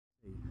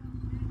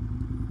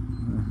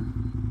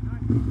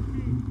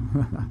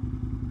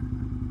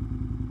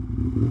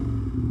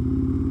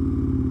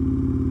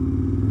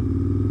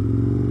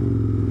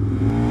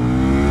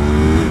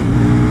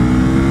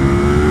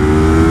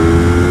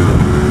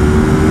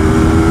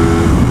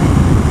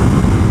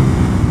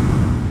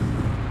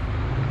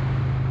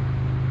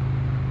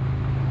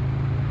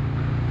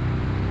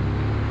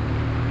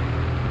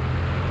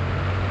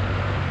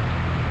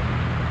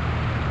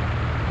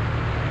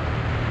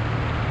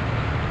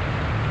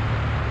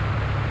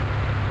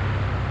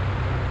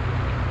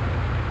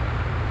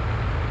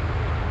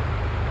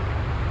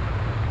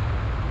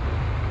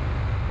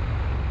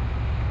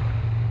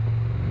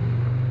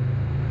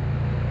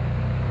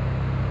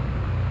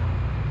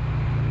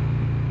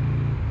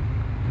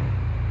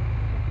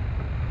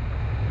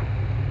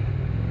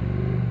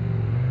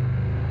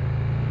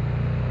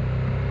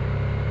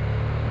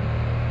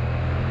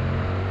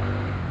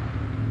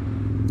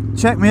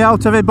Check me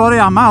out, everybody.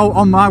 I'm out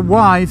on my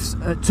wife's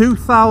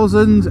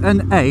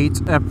 2008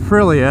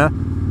 Aprilia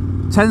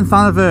 10th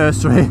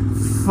anniversary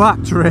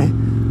factory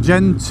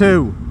Gen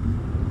 2.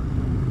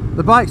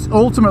 The bike's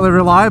ultimately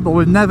reliable.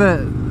 We've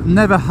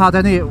never had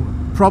any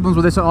problems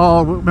with this at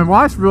all. My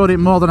wife's rode it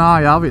more than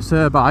I have. It's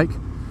her bike.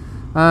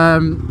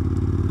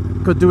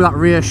 Could do that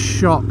rear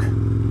shock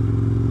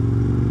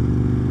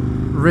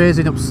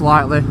raising up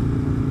slightly.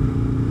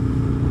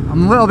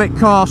 I'm a little bit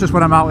cautious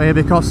when I'm out here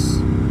because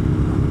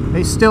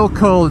it's still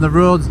cold and the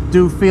roads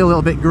do feel a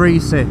little bit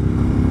greasy.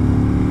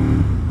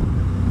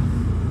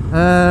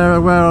 Where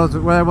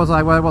was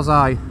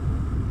I?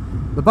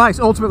 The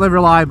bike's ultimately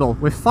reliable.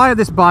 We've fired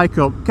this bike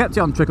up, kept it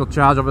on trickle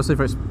charge obviously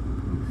for its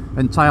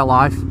entire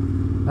life,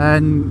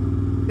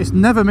 and it's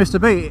never missed a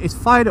beat. It's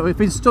fired up, it's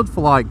been stood for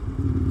like,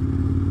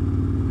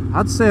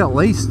 I'd say at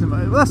least,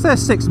 let's say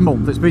 6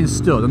 months it's been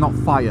stood and not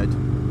fired.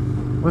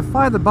 We've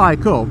fired the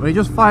bike up and it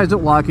just fires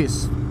up like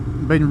it's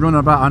been run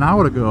about an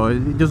hour ago.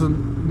 It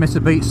doesn't miss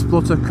a beat,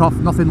 splutter, cough,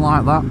 nothing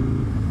like that.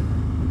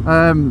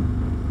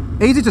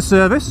 Easy to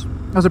service,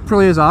 as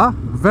Aprilias are.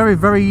 Very,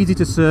 very easy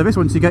to service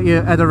once you get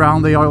your head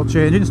around the oil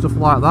changing and stuff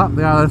like that.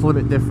 They are a little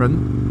bit different.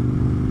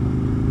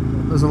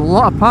 There's a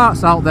lot of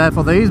parts out there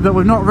for these, but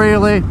we've not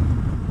really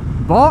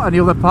bought any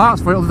other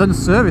parts for it other than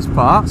service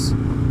parts.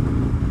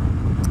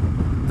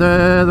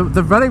 They're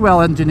very well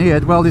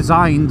engineered, well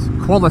designed,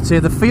 quality,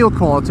 the feel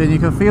quality, and you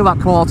can feel that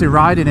quality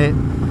riding it.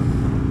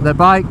 The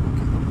bike,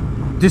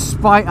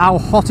 despite how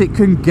hot it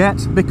can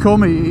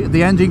become,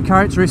 the engine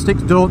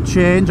characteristics don't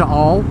change at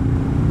all.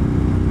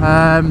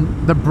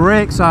 The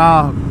brakes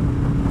are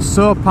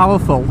so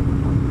powerful.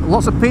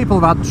 Lots of people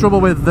have had trouble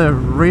with the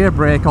rear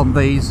brake on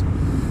these.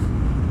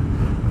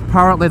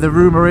 Apparently the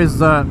rumour is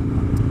that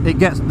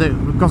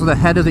because of the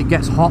headers it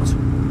gets hot.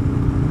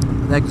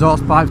 The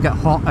exhaust pipes get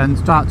hot and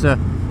start to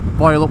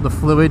boil up the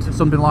fluid,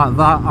 something like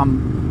that.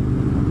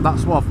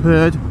 That's what I've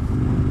heard.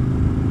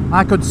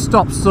 I could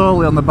stop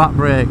solely on the back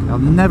brake.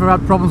 I've never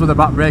had problems with the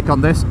back brake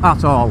on this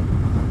at all.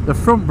 The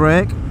front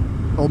brake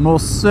will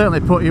most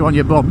certainly put you on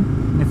your bum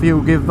if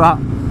you give that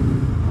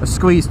a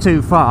squeeze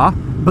too far.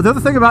 But the other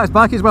thing about this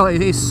bike as well,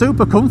 it's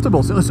super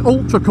comfortable. So it's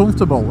ultra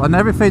comfortable and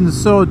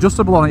everything's so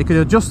adjustable on it. You can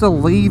adjust the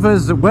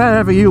levers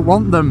wherever you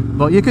want them,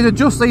 but you can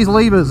adjust these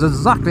levers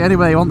exactly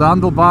anywhere you want. The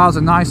handlebars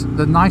are nice,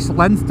 the nice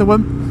length to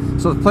them,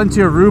 so there's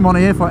plenty of room on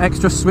here for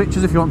extra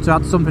switches if you want to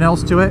add something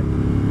else to it.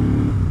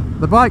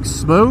 The bike's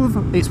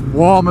smooth, it's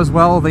warm as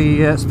well,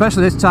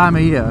 especially this time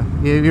of year.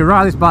 You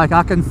ride this bike,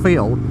 I can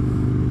feel,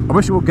 I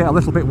wish it would get a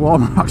little bit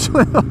warmer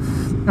actually.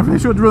 I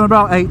wish it would run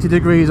about 80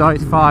 degrees or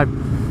 85.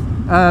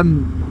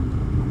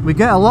 We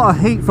get a lot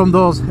of heat from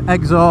those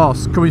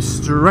exhausts coming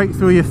straight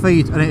through your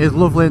feet, and it is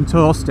lovely and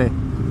toasty.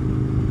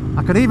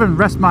 I can even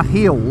rest my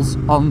heels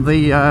on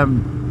the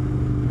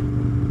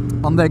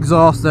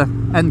exhaust, the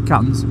end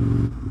cans.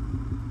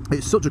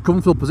 It's such a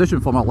comfortable position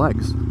for my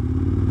legs.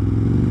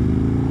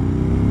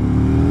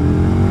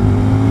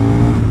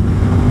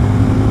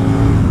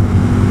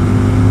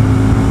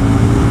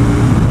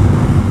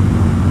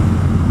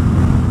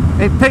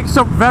 It picks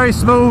up very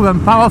smooth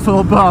and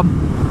powerful, but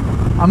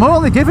I'm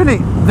only giving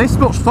it this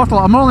much throttle.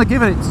 I'm only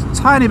giving it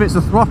tiny bits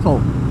of throttle.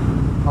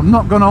 I'm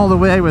not going all the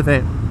way with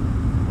it.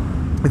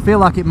 I feel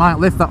like it might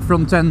lift that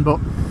front end, but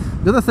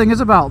the other thing is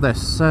about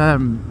this,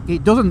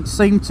 it doesn't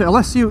seem to,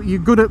 unless you're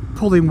good at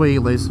pulling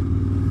wheelies,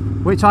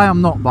 which I am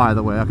not, by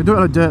the way. I can do it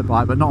on a dirt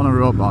bike, but not on a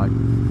road bike.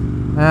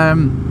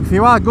 If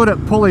you are good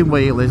at pulling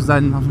wheelies,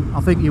 then I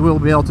think you will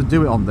be able to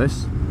do it on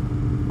this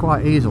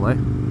quite easily.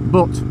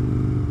 But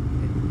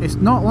it's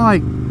not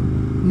like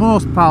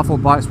most powerful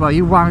bikes where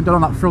you wind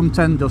on that front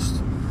end just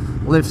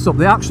lifts up.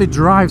 It actually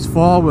drives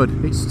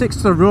forward. It sticks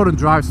to the road and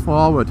drives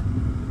forward.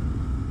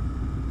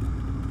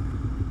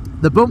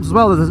 The bumps as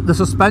well, the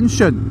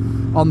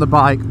suspension on the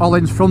bike,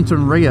 Ollins front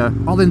and rear.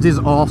 Ollins is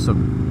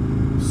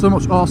awesome. So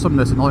much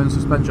awesomeness in Ollins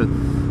suspension.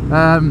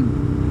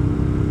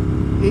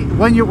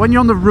 When you're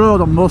on the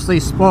road on most of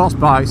these sports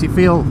bikes, you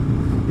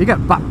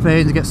get back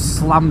pains, you get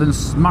slammed and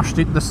smashed.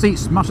 The seat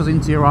smashes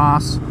into your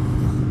arse.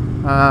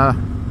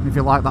 If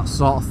you like that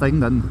sort of thing,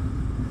 then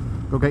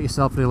go get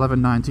yourself the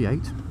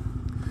 1198.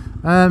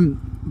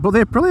 But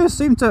the Aprilia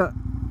seem to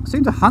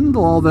seem to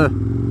handle all the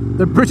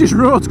British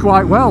roads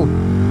quite well.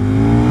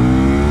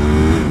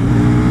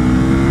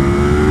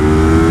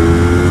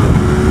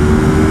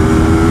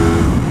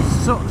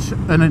 Such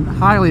an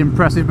highly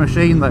impressive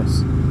machine,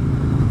 this.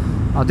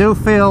 I do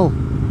feel,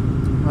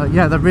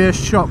 yeah, the rear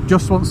shock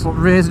just wants to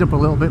raise it up a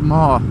little bit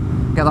more,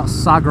 get that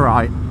sag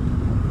right.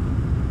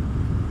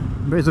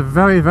 But it's a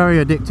very, very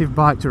addictive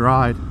bike to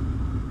ride.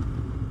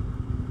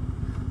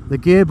 The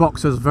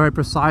gearbox is very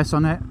precise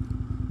on it.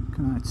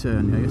 Can I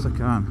turn? Yeah, yes I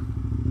can.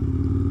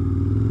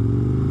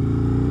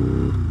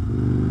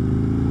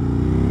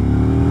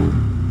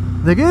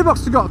 The gearbox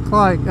has got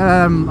like,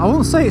 I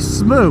won't say it's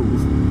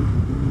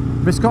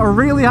smooth, but it's got a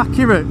really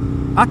accurate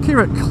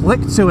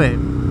click to it.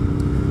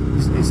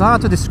 It's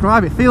hard to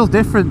describe. It feels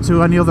different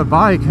to any other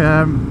bike.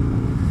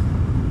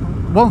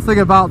 One thing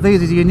about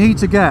these is you need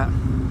to get,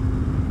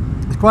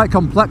 it's quite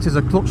complex as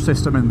a clutch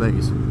system in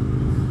these.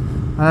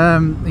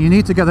 You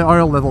need to get the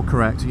oil level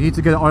correct, you need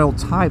to get the oil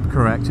type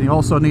correct, and you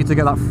also need to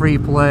get that free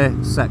play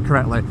set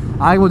correctly.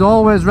 I would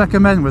always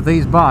recommend with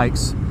these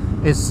bikes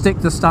is stick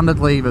to standard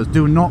levers.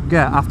 Do not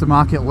get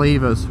aftermarket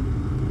levers.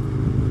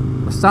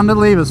 The standard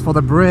levers for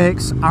the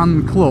brakes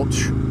and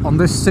clutch on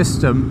this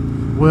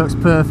system works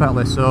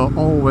perfectly, so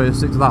always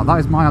stick to that. That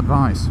is my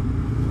advice.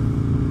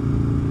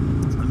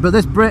 But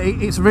this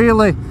brake, it's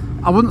really,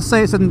 I wouldn't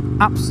say it's an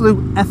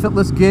absolute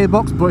effortless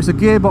gearbox, but it's a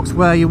gearbox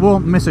where you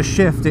won't miss a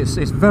shift. It's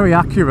very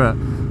accurate,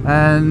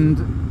 and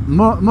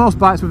most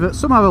bikes with it,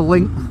 some have a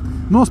link.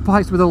 Most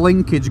bikes with a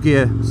linkage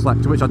gear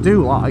selector, which I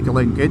do like a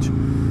linkage,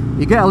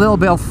 you get a little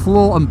bit of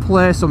float and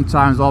play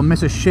sometimes, or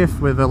miss a shift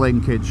with a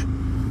linkage.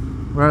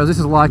 Whereas this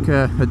is like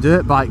a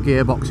dirt bike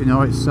gearbox, you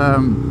know. It's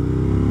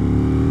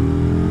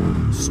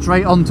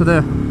straight onto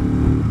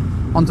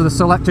the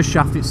selector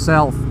shaft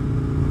itself.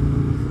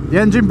 The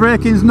engine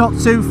braking's not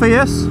too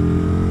fierce.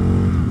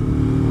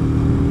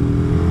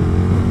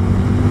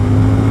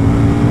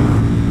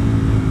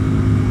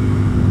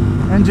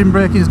 Engine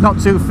braking's not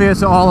too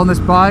fierce at all on this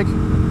bike.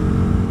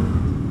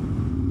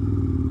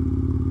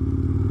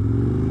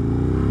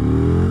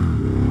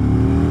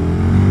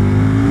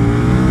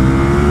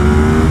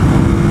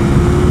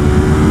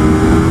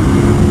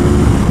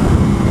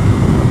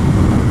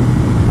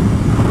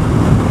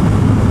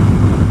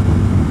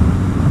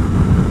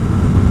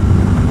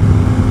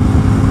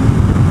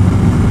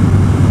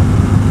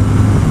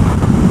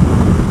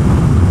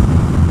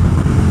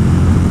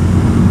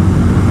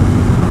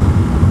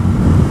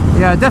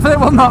 Yeah, definitely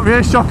want that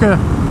rear shocker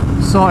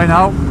sorting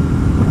out.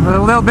 With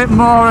a little bit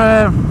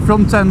more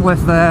front end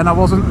lift there, and I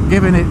wasn't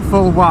giving it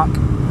full whack.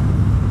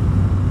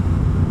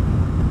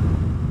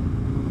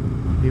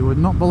 You would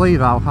not believe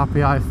how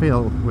happy I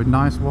feel with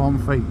nice warm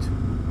feet.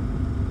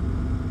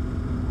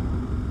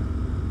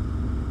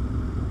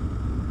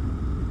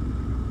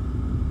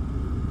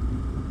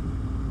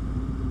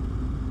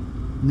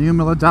 New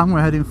Miller Dam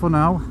we're heading for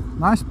now.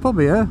 Nice pub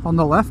here on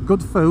the left,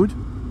 good food.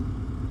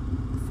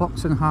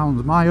 Fox and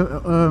Hounds. My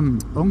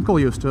uncle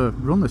used to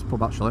run this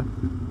pub actually.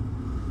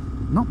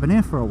 Not been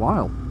here for a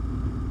while.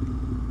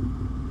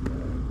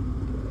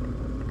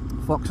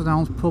 Fox and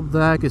Hounds pub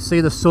there. You can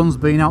see the sun's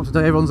been out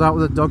today. Everyone's out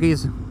with the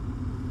doggies.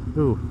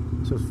 Ooh,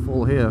 this is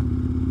full here.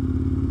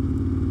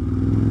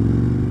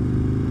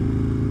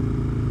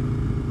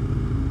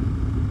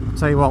 I'll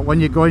tell you what, when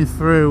you're going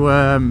through,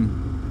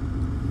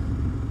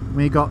 when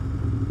you got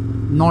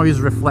noise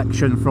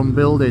reflection from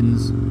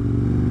buildings,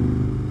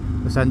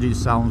 this engine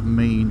sounds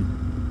mean.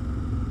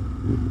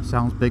 It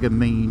sounds big and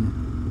mean.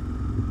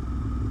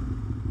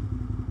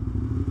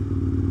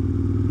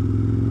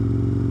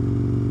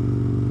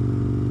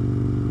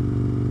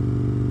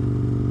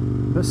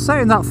 But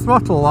setting that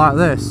throttle like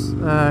this,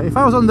 if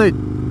I was on the,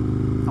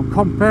 I'm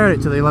comparing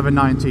it to the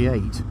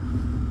 1198.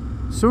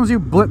 As soon as you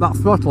blip that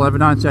throttle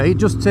 1198, it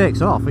just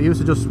takes off. It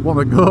used to just want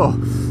to go.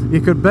 You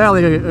could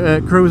barely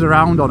cruise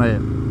around on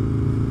it.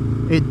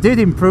 It did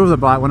improve the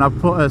bike when I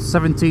put a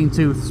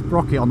 17-tooth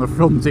sprocket on the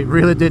front. It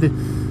really did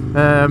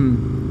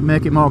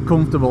make it more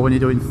comfortable when you're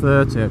doing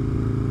 30.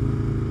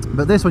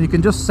 But this one, you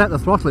can just set the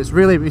throttle. It's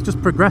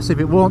just progressive.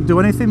 It won't do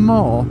anything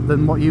more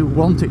than what you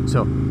want it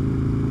to.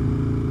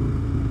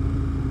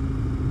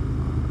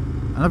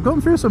 And I've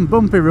gone through some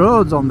bumpy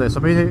roads on this. I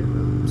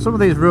mean, some of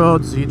these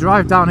roads, you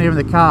drive down here in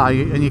the car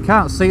and you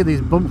can't see these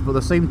bumps, but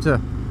they seem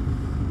to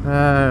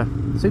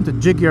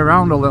jig you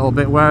around a little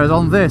bit, whereas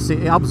on this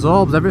it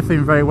absorbs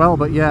everything very well.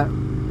 But yeah,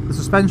 the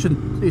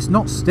suspension, it's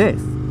not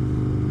stiff,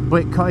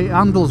 but it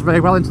handles very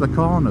well into the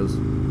corners.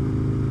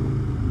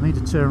 I need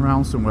to turn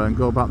around somewhere and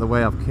go back the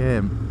way I've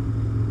came.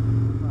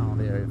 Around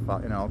here, in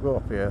fact, you know, I'll go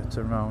up here,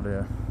 turn around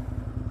here.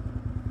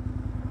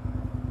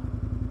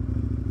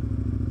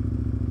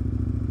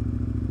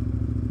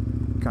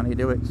 Can he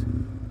do it?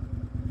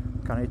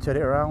 Can he turn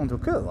it around?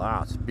 Look at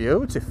that,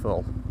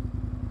 beautiful.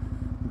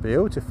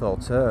 Beautiful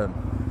turn.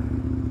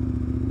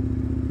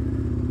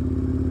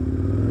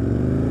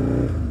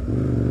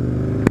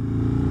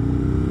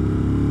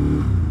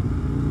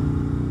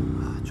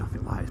 Oh,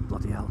 traffic lights,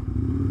 bloody hell.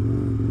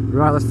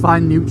 Right, let's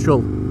find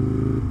neutral.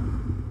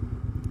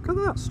 Look at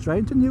that, straight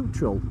into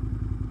neutral.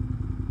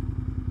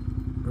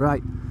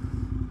 Right.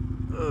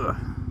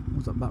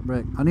 What's that back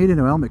brake? I need a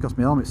new helmet because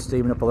my helmet's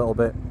steaming up a little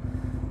bit.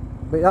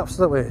 But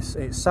absolutely,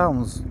 it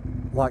sounds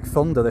like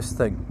thunder, this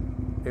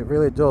thing. It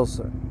really does,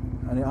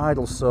 and it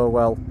idles so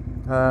well.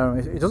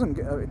 It doesn't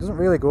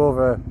really go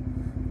over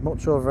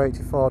much over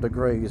 84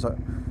 degrees.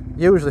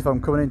 Usually, if I'm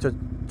coming into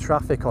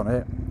traffic on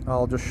it,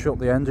 I'll just shut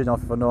the engine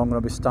off if I know I'm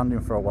going to be standing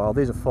for a while.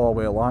 These are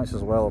four-wheel lights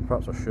as well, or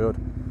perhaps I should.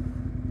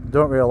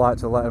 Don't really like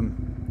to let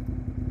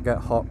them get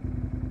hot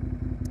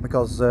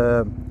because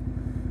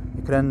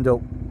you can end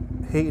up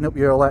heating up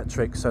your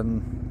electrics,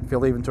 and if you're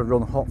leaving to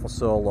run hot for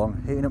so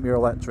long, heating up your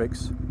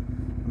electrics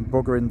and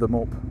buggering them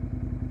up.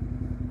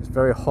 It's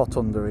very hot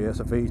under here. It's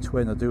a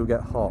V-twin. They do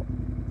get hot.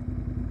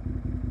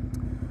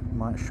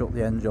 Might shut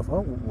the engine off.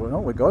 Oh, no,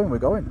 we're going.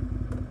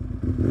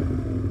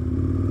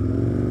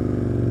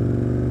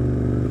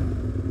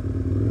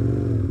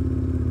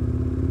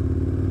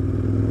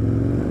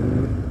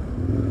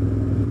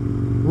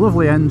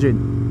 Lovely engine.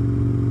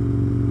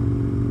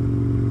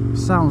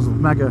 Sounds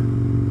mega.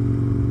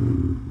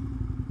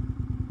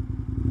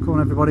 Come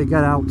on everybody,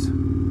 get out.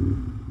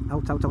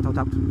 Out.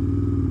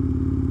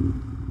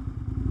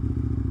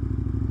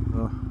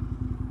 Oh.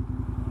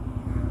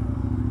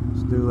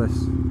 Let's do this.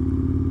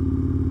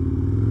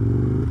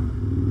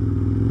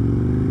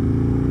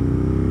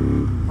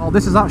 Oh,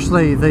 this is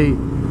actually the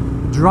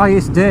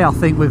driest day I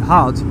think we've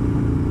had,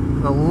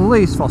 at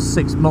least for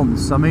 6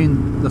 months. I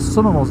mean, the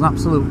summer was an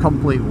absolute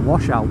complete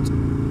washout.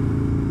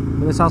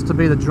 But this has to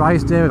be the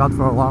driest day we've had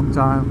for a long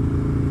time.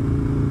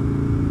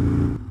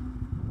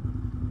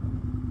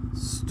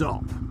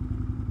 Stop.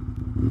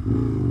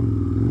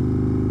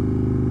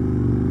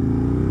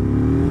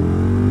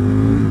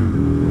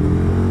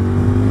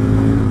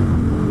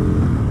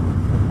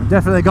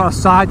 Definitely got a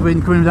side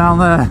wind coming down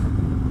there.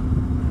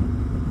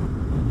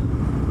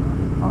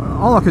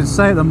 All I can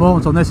say at the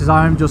moment on this is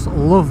I'm just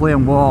lovely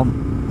and warm.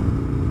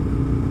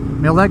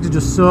 My legs are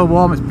just so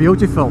warm, it's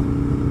beautiful.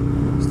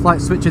 It's like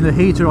switching the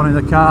heater on in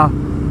the car.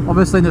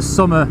 Obviously in the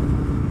summer,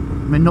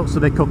 my nuts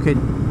will be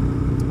cooking.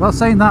 Well,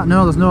 saying that,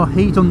 no, there's no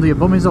heat under your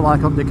bum, is there,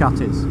 like on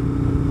Ducatis?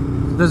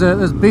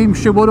 There's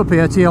Beamshire Wood up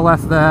here to your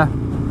left there.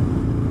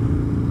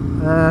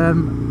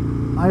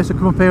 I used to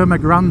come up here with my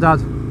granddad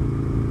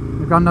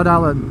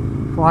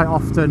Alan, quite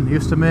often. He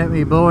used to make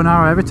me a bow and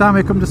arrow. Every time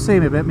he'd come to see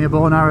me, he'd make me a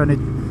bow and arrow,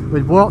 and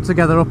we'd walk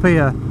together up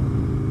here,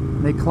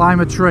 and he'd climb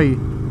a tree,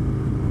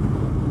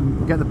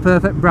 get the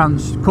perfect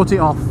branch, cut it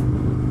off,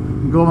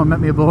 and go home and make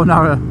me a bow and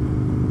arrow.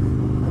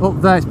 Up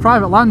there, it's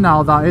private land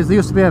now, that is. There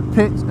used to be a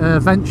pit,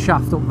 vent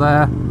shaft up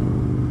there.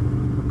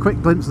 A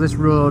quick glimpse of this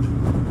road.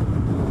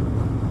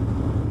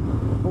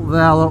 Up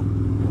there, look.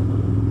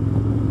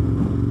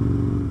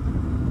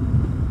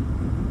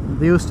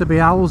 There used to be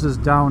houses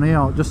down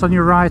here. Just on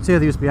your right here,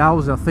 there used to be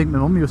houses. I think my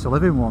mum used to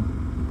live in one.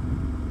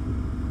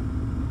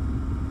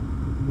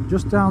 But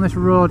just down this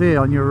road here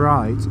on your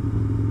right,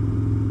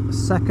 the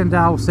second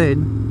house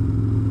in,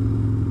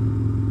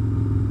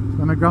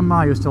 where my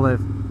grandma used to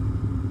live.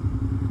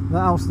 That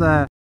house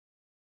there,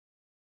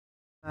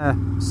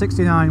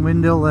 69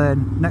 Windhill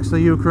Lane, next to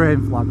the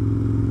Ukraine flag.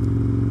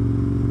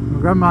 My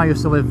grandma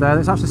used to live there.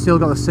 It's actually still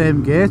got the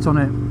same gate on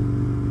it.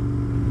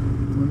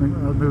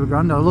 My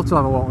granddad, I'd love to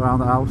have a walk around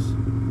the house.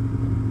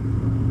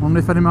 I wonder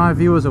if any of my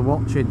viewers are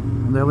watching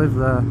and they live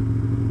there.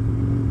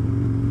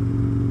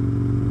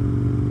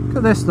 Look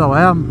at this though,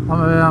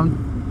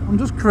 I'm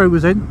just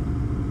cruising.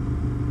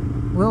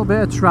 A little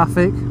bit of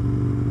traffic,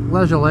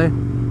 leisurely.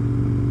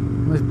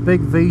 This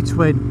big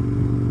V-twin.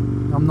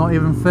 I'm not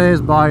even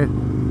fazed by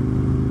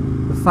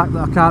the fact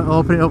that I can't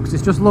open it up because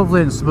it's just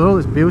lovely and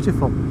smooth, it's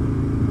beautiful.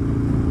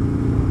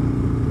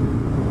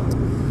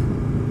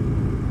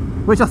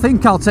 Which I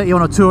think I'll take you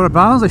on a tour of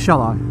Barnsley,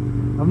 shall I?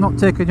 I've not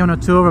taken you on a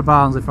tour of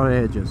Barnsley for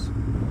ages.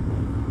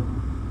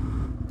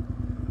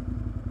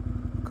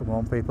 Come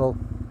on, people.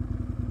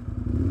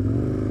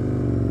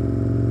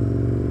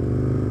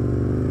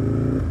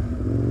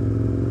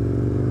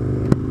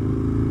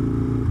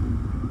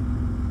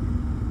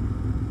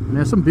 And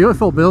there's some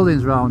beautiful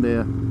buildings around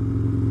here.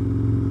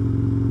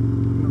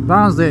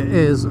 Barnsley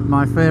is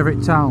my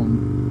favourite town.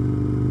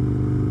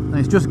 And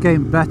it's just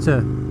getting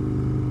better.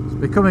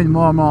 Becoming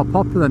more and more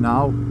popular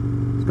now.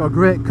 It's got a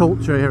great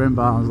culture here in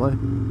Barnsley,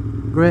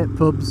 great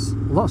pubs,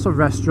 lots of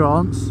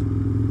restaurants,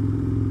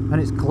 and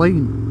it's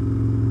clean.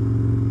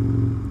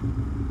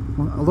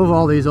 I love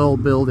all these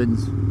old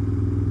buildings.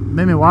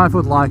 Me and my wife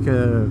would like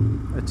a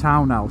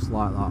townhouse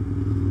like that,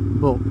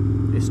 but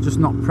it's just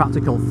not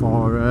practical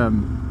for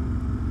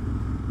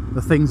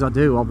the things I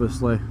do,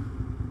 obviously,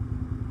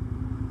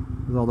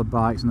 with all the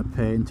bikes and the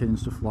painting and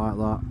stuff like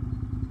that.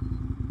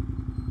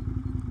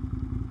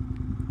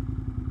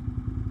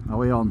 Are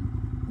we on?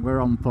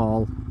 We're on,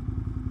 Paul.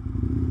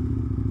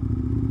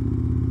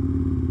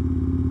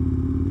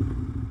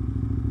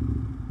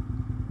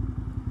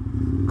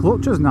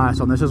 Clutch is nice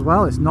on this as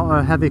well. It's not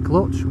a heavy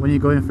clutch when you're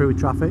going through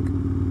traffic.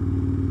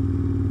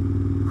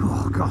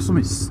 Oh god,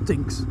 something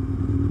stinks.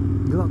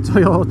 Look at that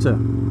Toyota.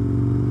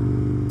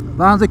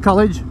 Barnsley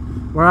College,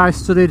 where I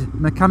studied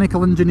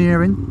mechanical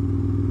engineering.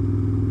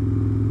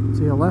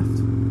 To your left.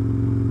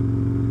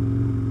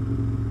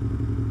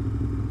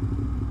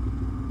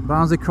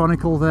 Barnsley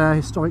Chronicle there,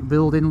 historic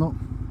building, look.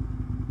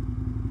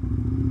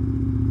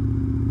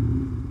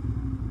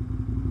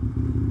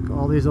 Got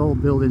all these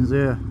old buildings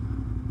here.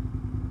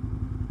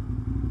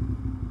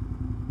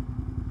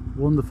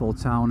 Wonderful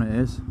town it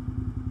is.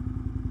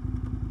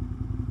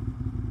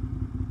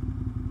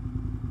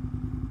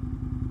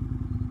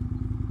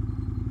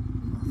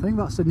 I think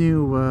that's a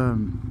new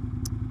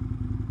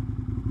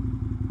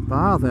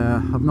bar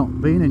there. I've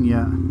not been in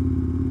yet.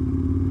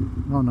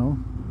 Oh no.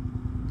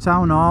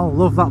 Town Hall.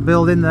 Love that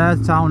building there,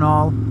 Town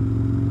Hall.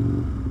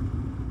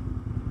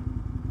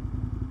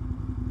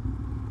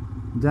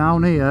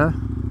 Down here,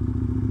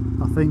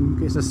 I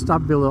think it's a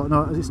Stabilo.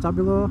 No, is it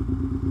Stabilo?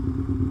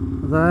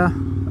 There.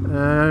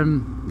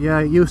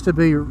 Yeah, it used to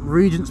be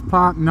Regent's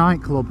Park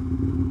nightclub.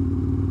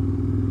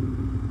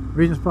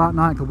 Regent's Park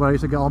nightclub where I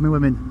used to get all my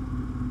women.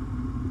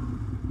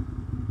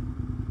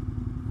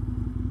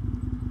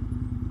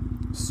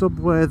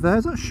 Subway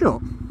there's that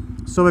shut.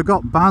 So we've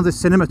got Barnsley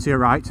Cinema to your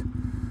right.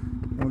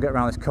 We'll get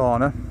around this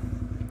corner.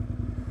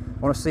 I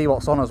want to see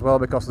what's on as well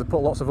because they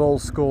put lots of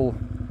old school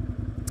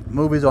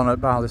movies on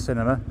at Barnsley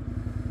Cinema.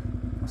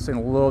 I've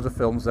seen loads of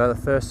films there. The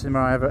first cinema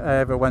I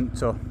ever went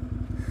to.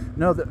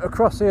 No,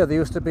 across here there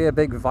used to be a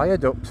big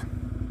viaduct.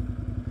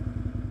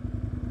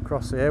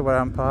 Across here where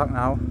I'm parked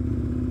now.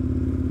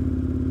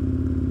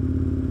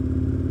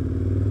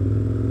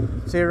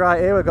 To your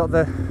right here we've got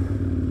the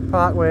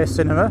Parkway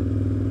Cinema.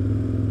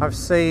 I've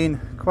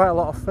seen quite a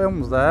lot of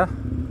films there.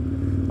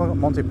 I've got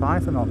Monty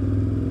Python on.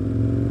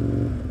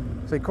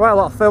 Seen quite a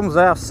lot of films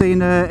there. I've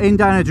seen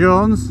Indiana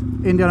Jones,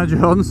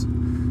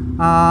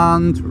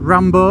 and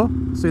Rambo.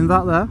 Seen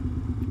that there.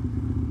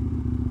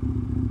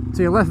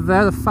 To your left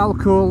there, the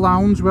Falco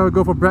Lounge, where we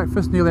go for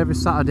breakfast nearly every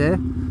Saturday.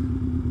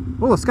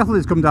 Oh, the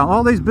scaffolding's come down.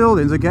 All these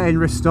buildings are getting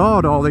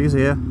restored. All these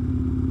here,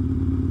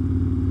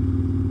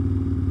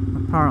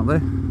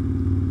 apparently,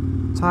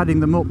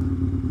 tidying them up.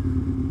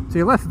 To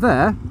your left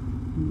there.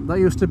 That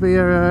used to be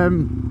a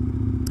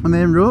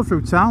main road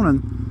through town,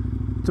 and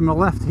to my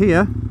left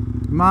here,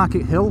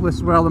 Market Hill. This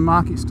is where all the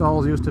market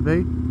stalls used to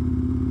be.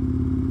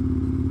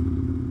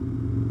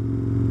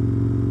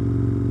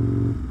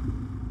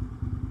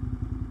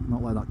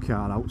 Not let that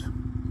car out.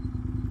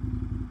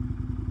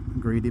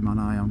 Greedy man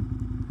I am.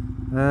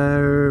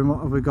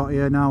 What have we got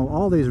here now?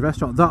 All these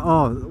restaurants.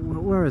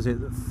 Where is it?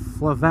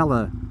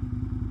 Flavella.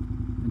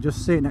 And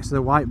just see it next to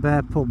the White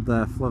Bear pub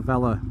there,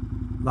 Flavella.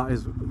 That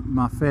is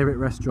my favourite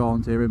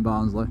restaurant here in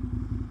Barnsley.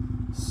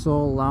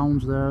 Soul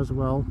Lounge there as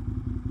well.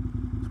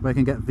 It's where you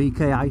can get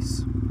VK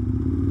ice.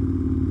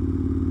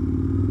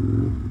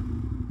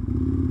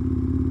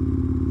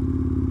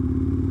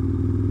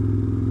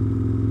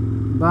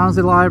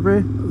 Barnsley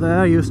Library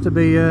there used to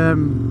be there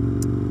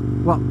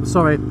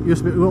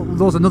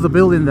was another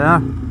building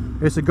there. I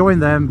used to go in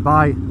there and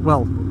buy,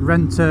 well,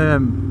 rent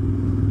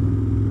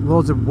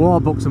loads of war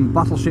books and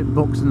battleship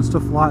books and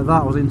stuff like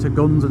that. I was into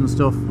guns and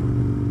stuff.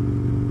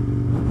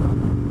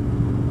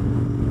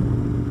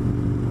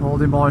 All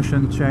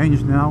demolition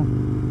changed now.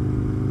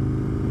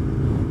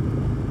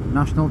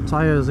 National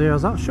Tyres here.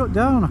 Is that shut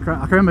down? I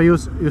can remember I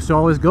used to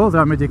always go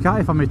there on my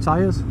Ducati for my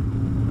tyres. I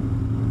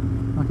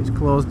think it's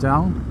closed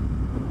down.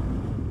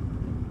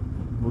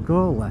 We'll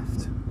go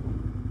left.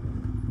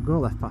 We'll go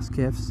left past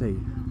P.X.C.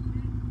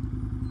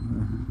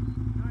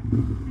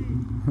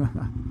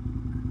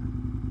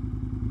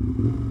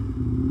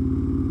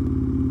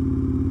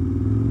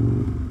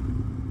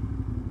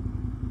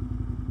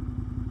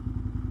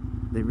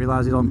 Didn't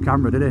realise he's on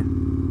camera, did he?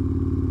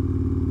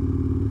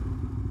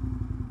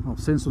 I've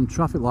seen some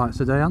traffic lights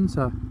today, haven't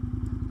I?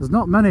 There's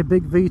not many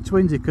big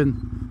V-twins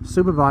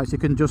superbikes you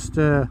can just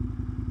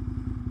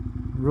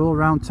roll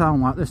around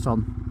town like this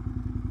on.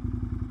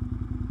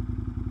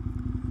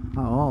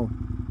 At all.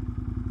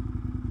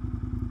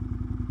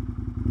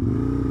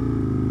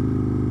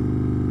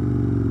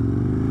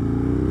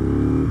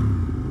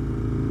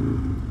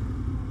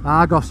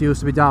 Argos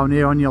used to be down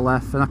here on your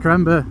left, and I can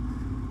remember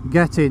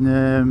getting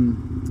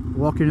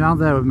walking around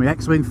there with my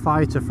X-Wing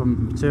fighter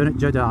from Return of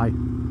Jedi.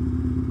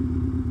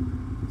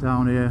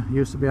 Down here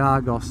used to be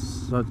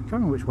Argos. So I can't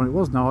remember which one it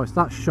was now. It's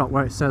that shot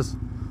where it says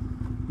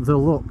The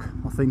Look,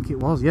 I think it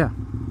was, yeah.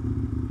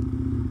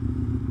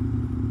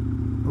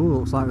 Oh,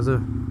 looks like there's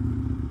a...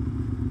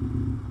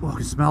 Oh, I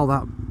can smell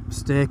that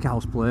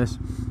steakhouse place.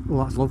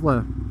 Oh, that's lovely.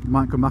 I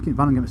might come back in the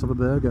van and get myself a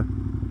burger.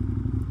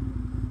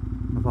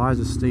 My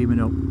visor's steaming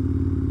up.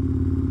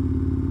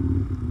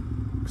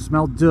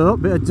 Smell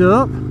dope, bit of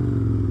dope.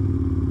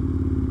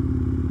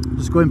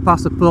 Just going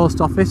past the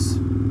post office.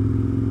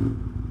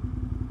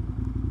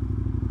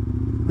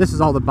 This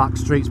is all the back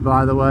streets,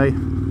 by the way.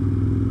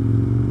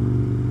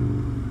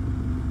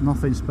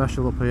 Nothing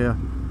special up here.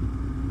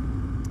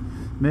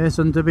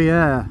 Maison de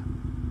Bière.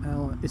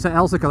 It's at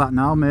Elsica that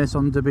now,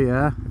 Maison de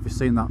Bière, if you've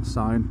seen that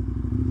sign.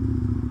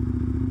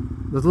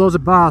 There's loads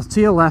of bars to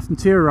your left and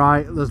to your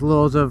right. There's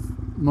loads of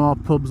more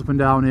pubs up and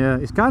down here.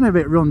 It's kind of a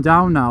bit run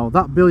down now.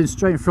 That building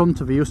straight in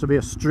front of it used to be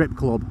a strip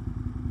club.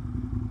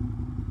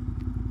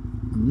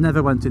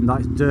 Never went in that,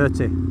 it's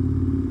dirty.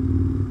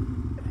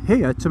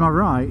 here to my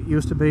right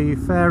used to be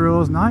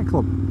Pharaoh's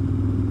nightclub.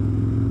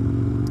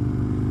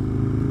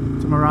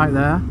 To my right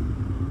there.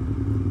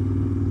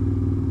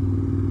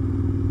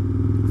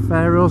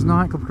 Pharaoh's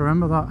nightclub, can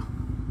remember that?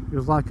 It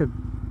was like a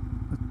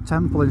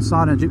temple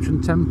inside an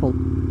Egyptian temple.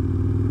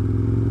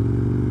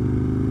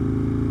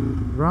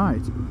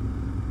 Right.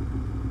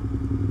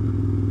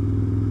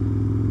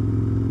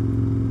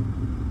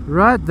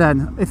 Right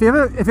then, if you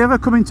ever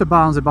come into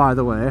Barnsley, by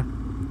the way,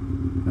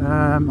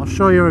 I'll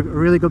show you a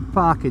really good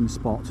parking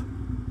spot.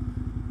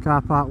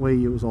 Car park we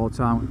use all the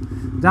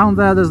time. Down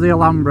there's the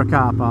Alhambra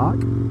car park.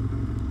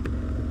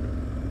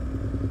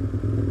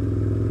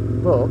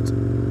 But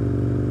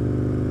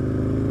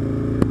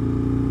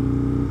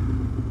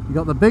you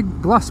got the big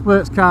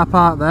Glassworks car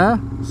park there,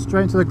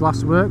 straight into the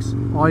Glassworks,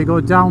 or you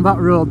go down that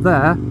road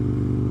there,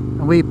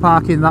 and we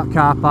park in that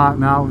car park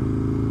now.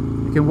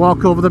 You can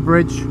walk over the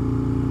bridge,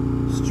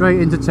 straight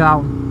into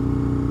town.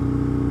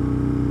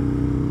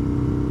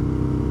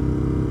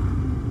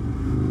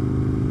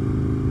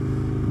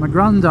 My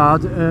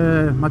granddad,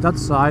 my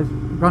dad's side,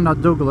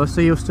 Grandad Douglas,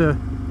 he used to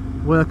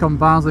work on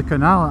Barnsley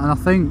Canal, and I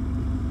think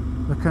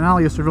the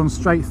canal used to run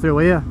straight through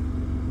here.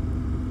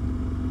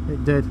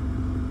 It did.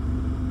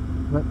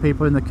 Let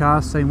people in the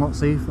car saying, what's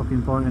he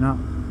fucking pointing at?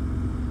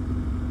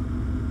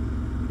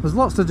 There's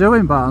lots to do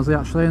in Barnsley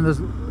actually, and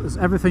there's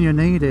everything you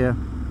need here.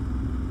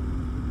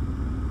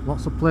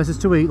 Lots of places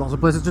to eat, lots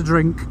of places to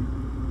drink,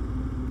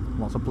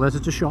 lots of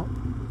places to shop.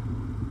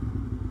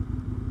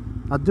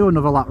 I'd do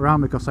another lap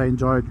round because I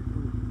enjoyed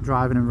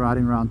driving and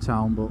riding around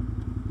town, but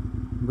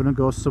I'm going to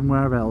go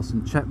somewhere else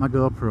and check my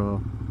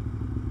GoPro.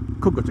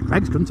 Could go to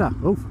Craig's, couldn't I?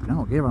 Oh, fucking hell,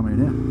 what gear am I in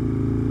here?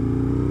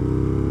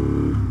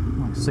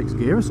 Like 6th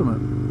gear or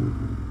something.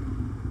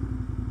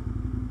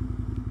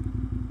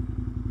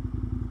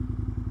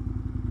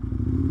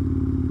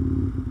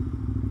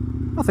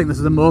 I think this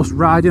is the most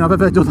riding I've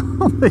ever done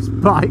on this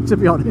bike, to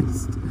be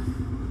honest.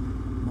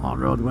 More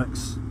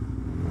roadworks.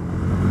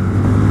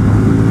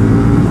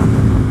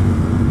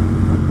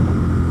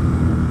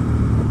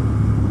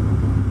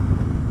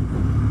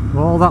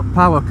 With all that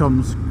power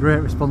comes great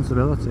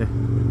responsibility.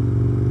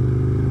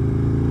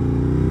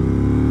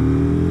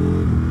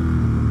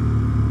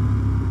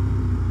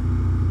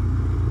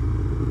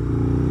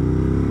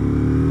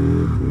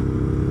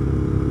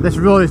 This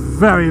road is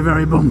very,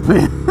 very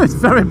bumpy. It's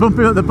very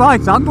bumpy, but the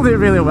bike's handled it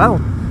really well.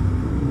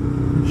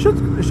 Should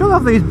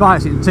have these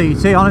bikes in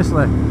TT,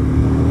 honestly.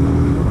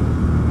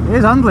 It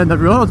is handling the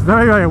roads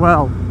very, very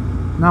well.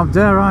 Now,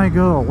 dare I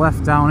go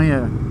left down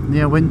here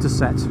near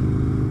Winterset?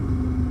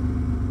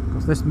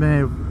 Because this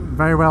may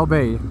very well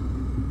be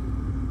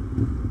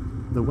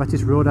the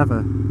wettest road ever.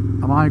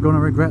 Am I going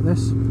to regret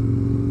this?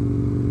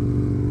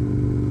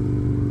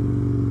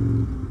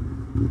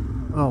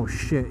 Oh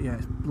shit, yeah,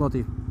 it's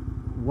bloody...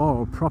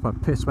 Whoa, proper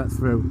piss wet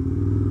through.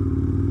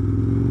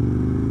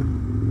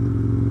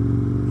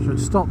 Should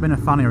stop being a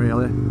fanny,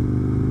 really.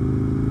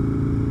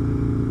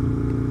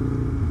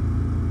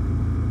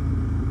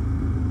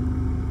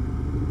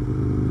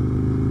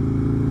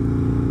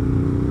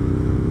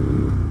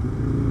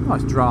 Oh,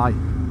 it's dry.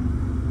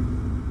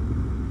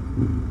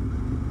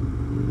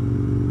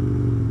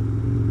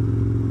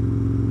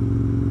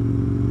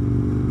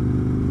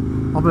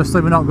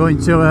 Obviously we're not going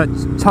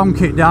to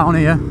tonk it down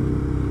here.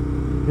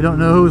 You don't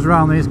know who's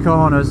round these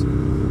corners.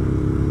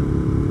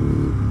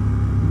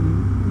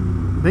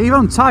 But even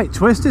on tight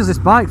twisters, this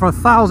bike for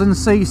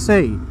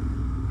 1000cc,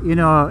 you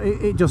know,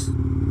 it just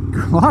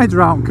glides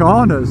round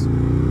corners.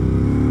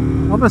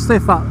 Obviously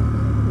if that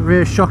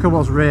rear shocker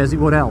was raised, it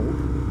would help.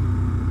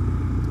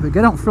 But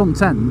get on front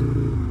end.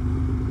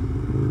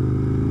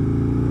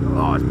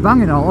 Oh, it's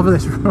banging all over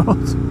this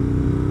road.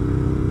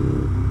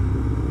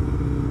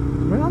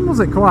 It handles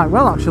it quite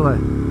well actually.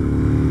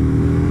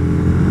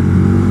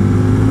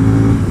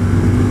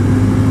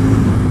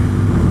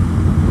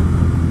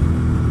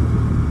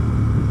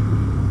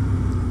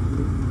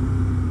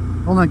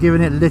 Only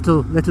giving it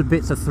little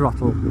bits of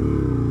throttle.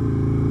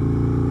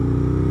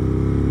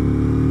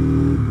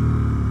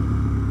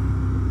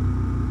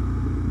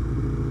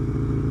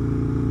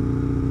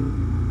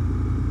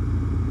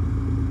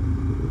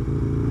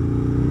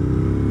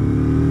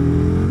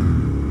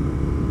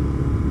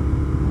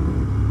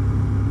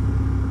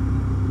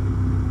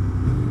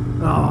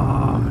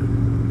 Oh,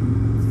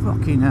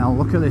 fucking hell,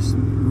 look at this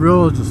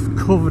road just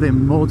covered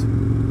in mud.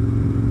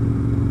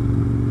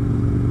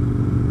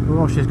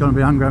 Oh, she's going to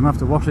be angry. I'm going to have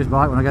to wash this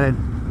bike when I get in.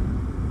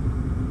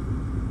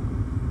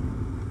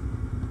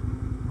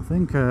 I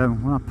think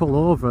when I pull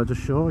over, I'll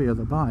just show you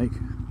the bike.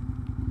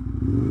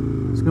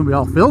 It's going to be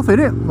all filthy,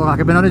 isn't it? Look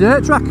like I've been on a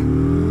dirt track.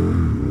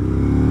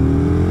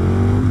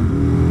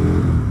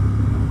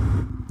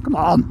 Come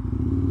on.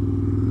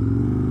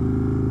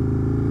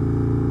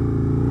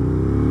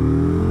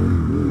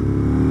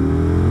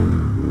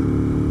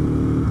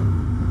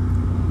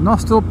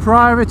 Nostell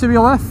Priory to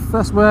your left.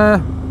 That's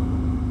where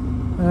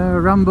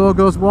Rambo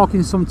goes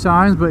walking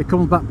sometimes, but it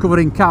comes back covered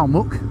in cow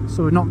muck,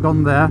 so we've not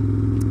gone there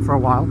for a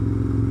while.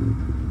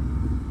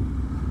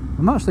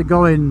 I'm actually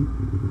going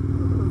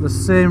the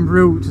same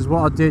route as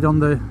what I did on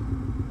the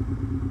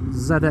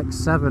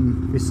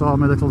ZX7. If you saw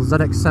my little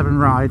ZX7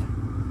 ride.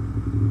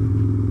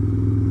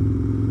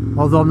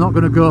 Although I'm not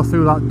going to go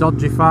through that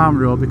dodgy farm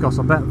road because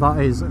I bet that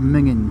is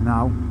minging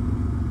now.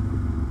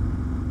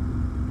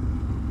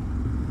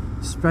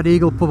 Spread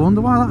Eagle pub, I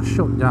wonder why that's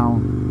shut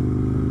down.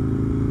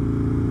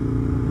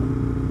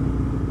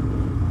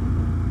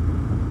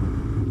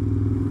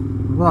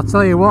 Well, I'll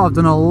tell you what, I've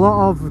done a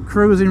lot of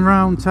cruising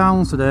around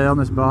town today on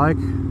this bike.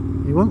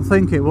 You wouldn't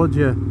think it, would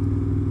you?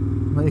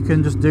 That you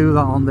can just do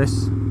that on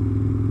this.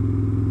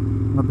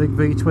 A big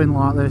V-twin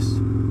like this.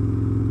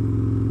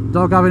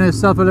 Dog having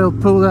himself a little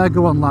poo there,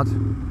 go on lad.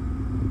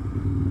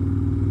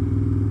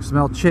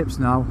 Smell chips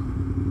now.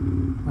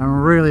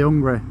 I'm really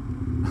hungry.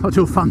 I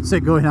do fancy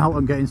going out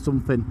and getting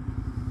something.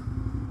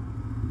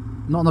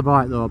 Not on the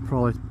bike though, I'll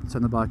probably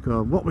send the bike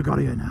home. What we got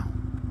here now?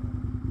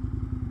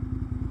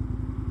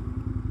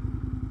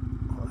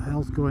 What the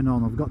hell's going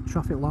on? I've got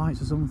traffic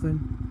lights or something.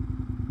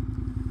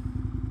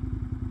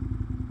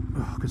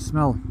 Oh, I can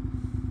smell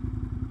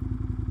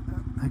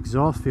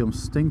exhaust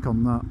fumes stink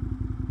on that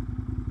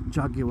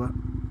Jaguar.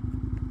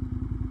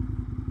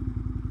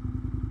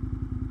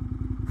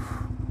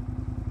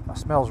 That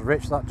smells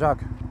rich, that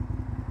Jag.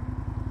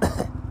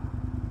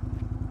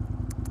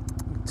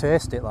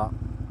 Taste it, that.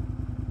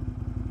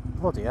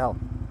 Bloody hell.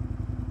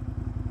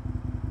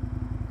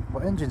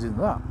 What engine's in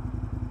that?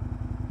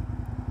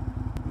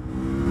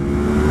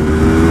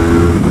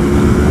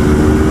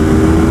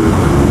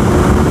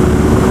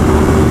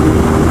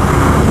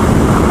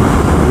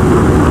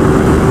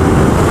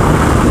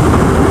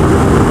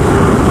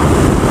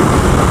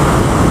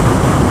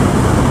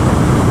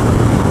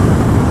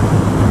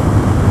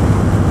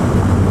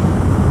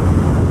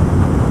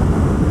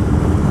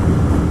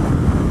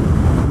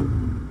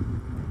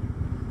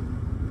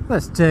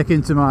 Let's take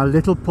into my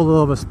little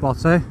pullover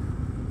spot, eh?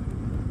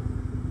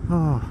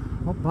 Oh,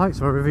 what bikes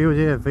have I reviewed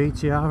here?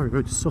 VTR, I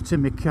reviewed Sut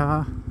in my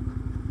car.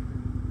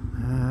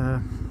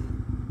 I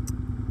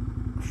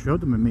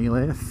showed them a meal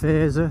here,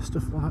 Phaser,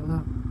 stuff like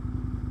that.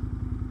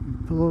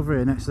 Pull over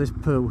here next to this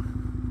poo.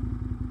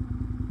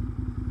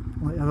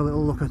 Let you have a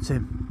little look at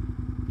him.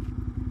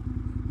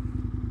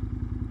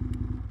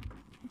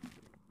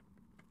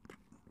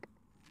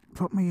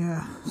 Put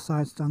my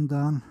side stand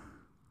down.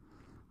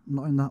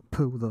 Not in that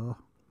poo though.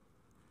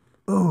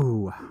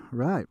 Oh,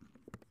 right.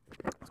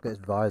 Let's get his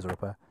visor up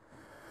here.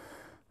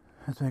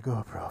 Let's make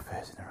GoPro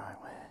facing the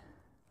right way.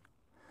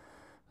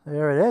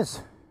 There it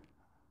is.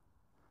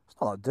 It's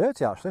not that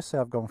dirty actually. Say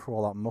I've gone through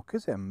all that muck,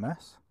 is it a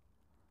mess?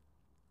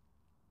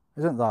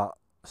 Isn't that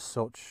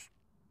such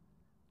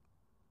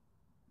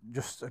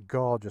just a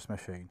gorgeous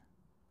machine?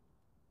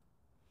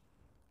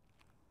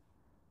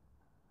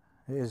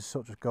 It is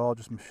such a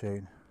gorgeous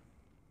machine.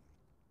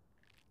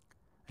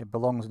 It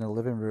belongs in the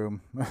living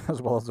room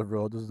as well as the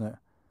road, doesn't it?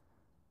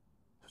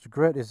 It's a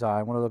great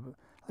design. I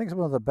think it's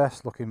one of the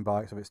best looking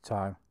bikes of its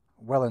time.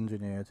 Well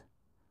engineered.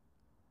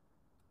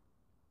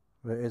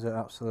 But it is an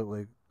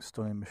absolutely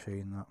stunning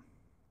machine, that.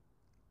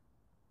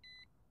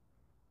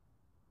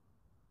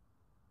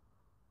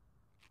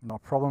 Not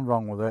a problem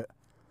wrong with it.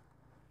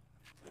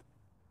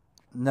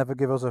 Never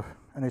give us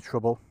any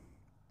trouble.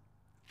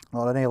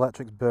 Not any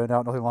electrics burn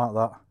out, nothing like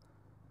that.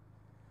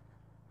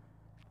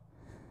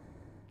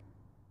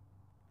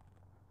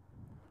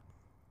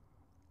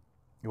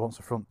 He wants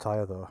a front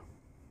tyre though.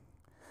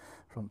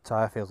 Front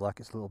tyre feels like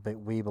it's a little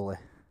bit weebly.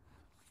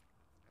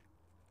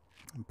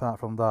 Apart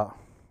from that,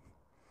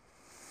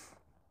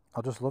 I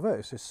just love it.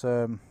 It's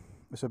a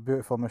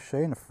beautiful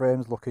machine. The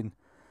frame's looking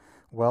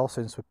well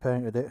since we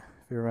painted it,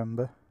 if you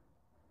remember.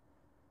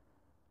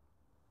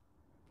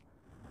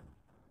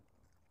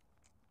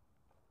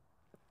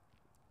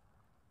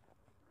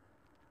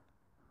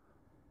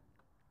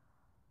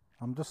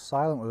 I'm just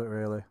silent with it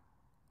really.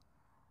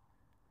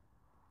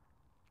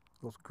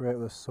 Looks great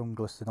with the sun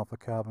glistening off the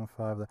carbon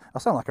fibre. I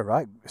sound like a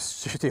right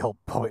shitty old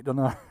poet, don't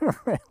I?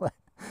 Really.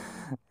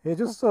 It's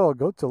just so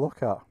good to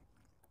look at.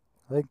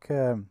 I think,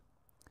 I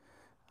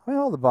mean,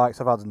 all the bikes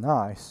I've had are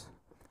nice.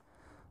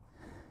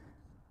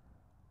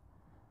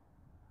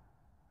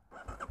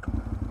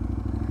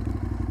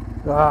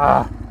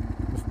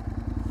 Just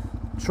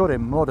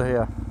treading mud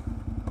here.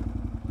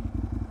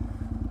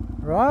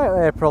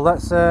 Right, April,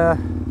 let's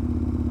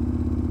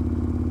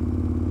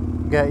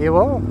get you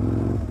home.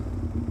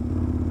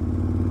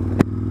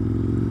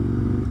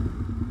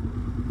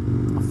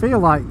 I feel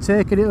like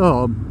taking it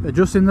home,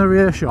 adjusting the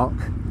rear shock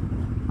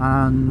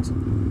and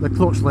the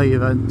clutch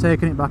lever and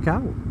taking it back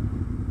out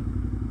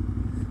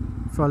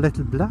for a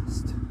little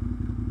blast.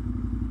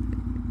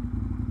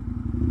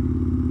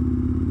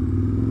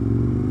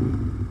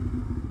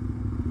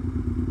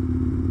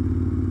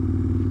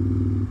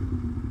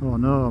 Oh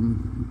no,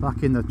 I'm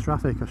back in the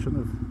traffic. I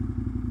shouldn't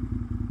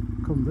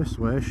have come this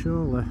way,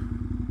 surely.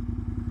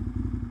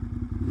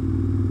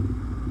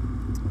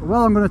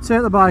 Well, I'm going to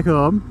take the bike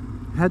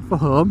home, head for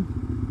home.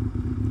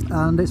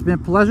 And it's been a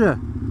pleasure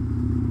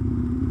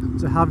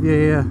to have you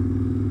here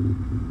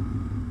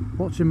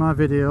watching my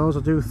videos. I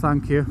do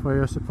thank you for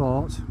your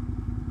support.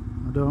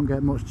 I I don't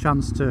get much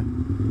chance to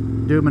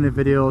do many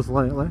videos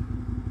lately,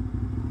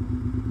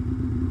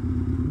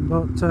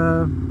 but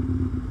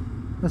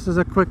this is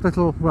a quick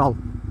little, well,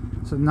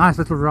 it's a nice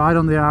little ride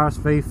on the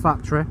RSV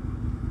factory.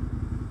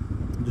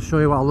 I'll just show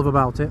you what I love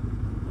about it.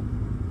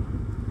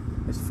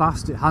 It's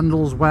fast, it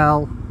handles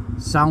well,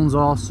 sounds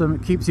awesome,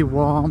 it keeps you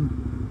warm,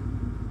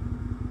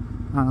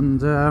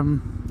 and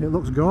it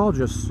looks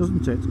gorgeous,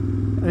 doesn't it?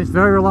 And it's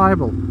very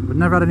reliable. We've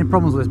never had any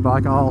problems with this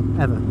bike at all,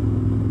 ever,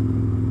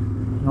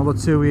 in all the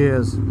 2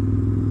 years.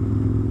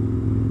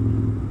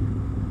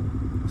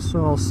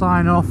 So I'll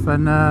sign off,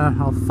 and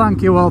I'll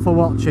thank you all for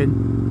watching.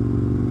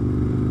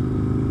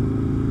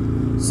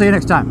 See you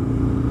next time.